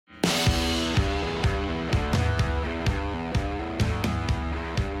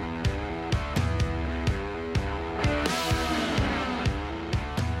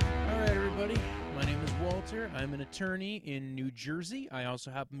I'm an attorney in New Jersey. I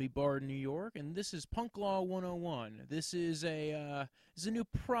also happen to be barred in New York, and this is Punk Law 101. This is a new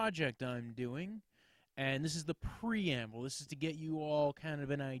project I'm doing, and this is the preamble. This is to get you all kind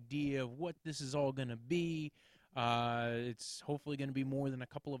of an idea of what this is all going to be. It's hopefully going to be more than a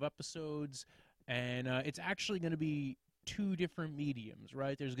couple of episodes, and it's actually going to be two different mediums,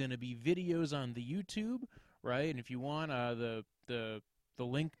 right? There's going to be videos on the YouTube, right? And if you want, the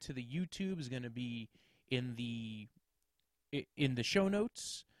link to the YouTube is going to be in the show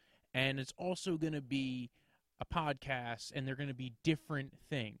notes, and it's also going to be a podcast, and they're going to be different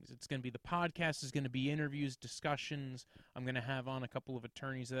things. It's going to be the podcast is going to be interviews, discussions. I'm going to have on a couple of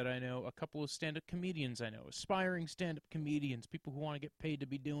attorneys that I know, a couple of stand-up comedians I know, aspiring stand-up comedians, people who want to get paid to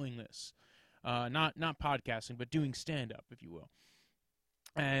be doing this. Not podcasting, but doing stand-up, if you will.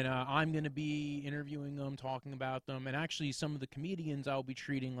 And I'm going to be interviewing them, talking about them, and actually some of the comedians I'll be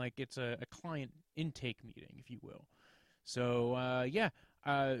treating like it's a client intake meeting, if you will. So,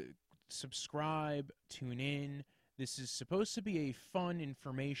 subscribe, tune in. This is supposed to be a fun,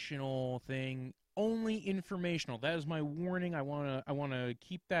 informational thing. Only informational. That is my warning. I wanna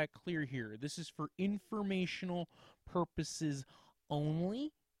keep that clear here. This is for informational purposes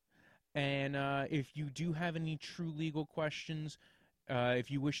only. And if you do have any true legal questions,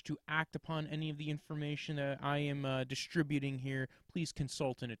 if you wish to act upon any of the information that I am distributing here, please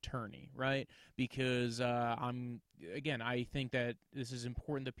consult an attorney, right? Because I think that this is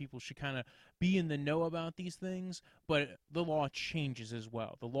important that people should kind of be in the know about these things, but the law changes as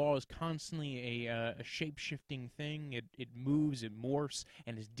well. The law is constantly a shape-shifting thing. It moves, it morphs,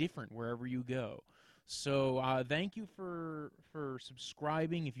 and is different wherever you go. So thank you for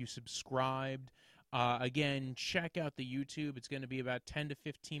subscribing, if you subscribed. Again, check out the YouTube. It's going to be about 10 to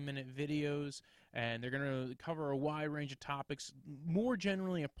 15-minute videos, and they're going to cover a wide range of topics, more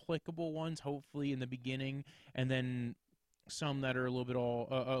generally applicable ones, hopefully, in the beginning, and then some that are a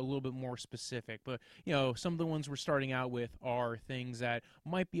little bit more specific. But, some of the ones we're starting out with are things that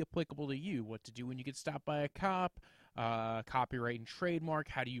might be applicable to you. What to do when you get stopped by a cop, copyright and trademark,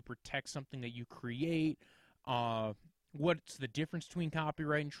 how do you protect something that you create, what's the difference between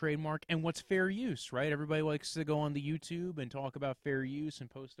copyright and trademark, and what's fair use, right? Everybody likes to go on the YouTube and talk about fair use and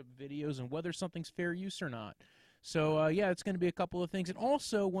post up videos and whether something's fair use or not. So, it's going to be a couple of things. And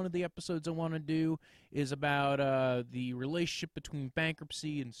also, one of the episodes I want to do is about the relationship between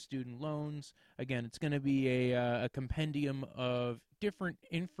bankruptcy and student loans. Again, it's going to be a compendium of different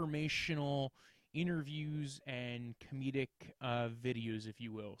informational interviews and comedic videos, if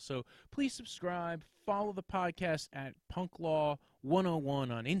you will. So please subscribe, follow the podcast at punklaw101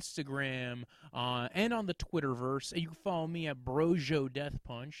 on Instagram and on the Twitterverse. You can follow me at Brojo Death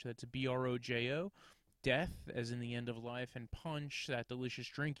Punch. That's Brojo. Death, as in the end of life, and punch, that delicious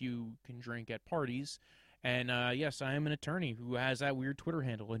drink you can drink at parties. And yes, I am an attorney who has that weird Twitter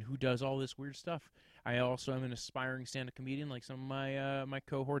handle and who does all this weird stuff. I also am an aspiring stand-up comedian, like some of my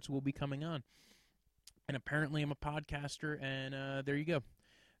cohorts will be coming on. And apparently I'm a podcaster, and there you go.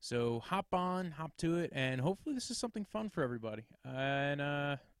 So hop to it, and hopefully this is something fun for everybody. And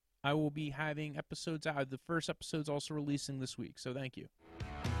I will be having episodes out. The first episode's also releasing this week, so thank you.